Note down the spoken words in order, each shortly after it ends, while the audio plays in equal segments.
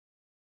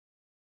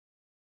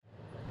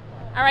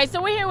All right,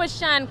 so we're here with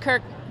Shawn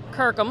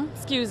Kirkham.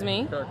 Excuse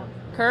me.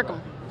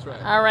 Kirkham. That's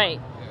right. All right.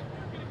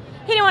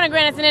 He didn't want to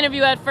grant us an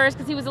interview at first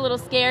because he was a little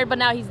scared, but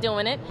now he's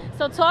doing it.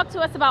 So talk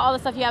to us about all the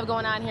stuff you have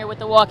going on here with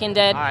The Walking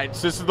Dead. All right,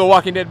 so this is the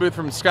Walking Dead booth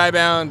from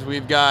Skybound.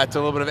 We've got a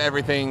little bit of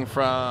everything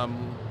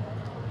from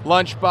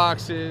lunch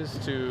boxes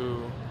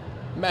to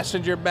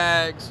messenger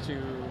bags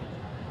to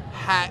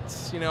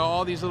hats,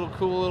 all these little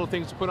cool little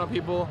things to put on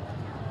people.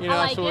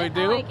 That's what we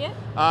do. I like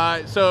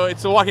it. So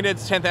it's The Walking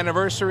Dead's 10th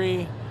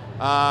anniversary.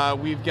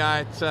 We've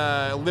got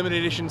limited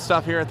edition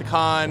stuff here at the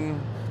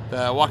con.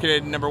 The Walking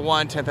Dead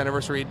 #1 10th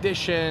anniversary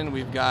edition.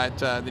 We've got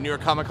the New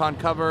York Comic Con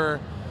cover.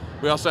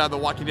 We also have the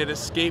Walking Dead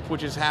Escape,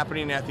 which is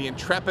happening at the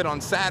Intrepid on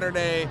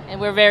Saturday.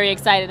 And we're very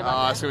excited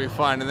about that. It's going to be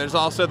fun. And there's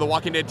also the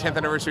Walking Dead 10th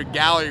anniversary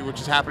gallery,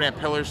 which is happening at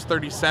Pillars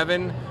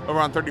 37 over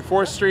on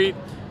 34th Street.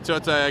 So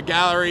it's a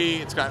gallery.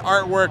 It's got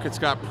artwork. It's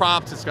got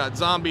props. It's got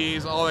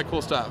zombies, all that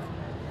cool stuff.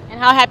 And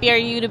how happy are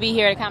you to be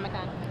here at Comic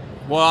Con?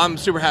 Well, I'm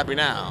super happy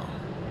now.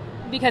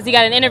 Because you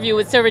got an interview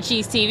with Silver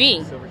Cheese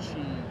TV. Silver cheese.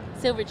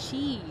 Silver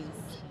Cheese.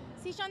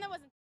 See, Shawn, that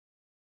wasn't...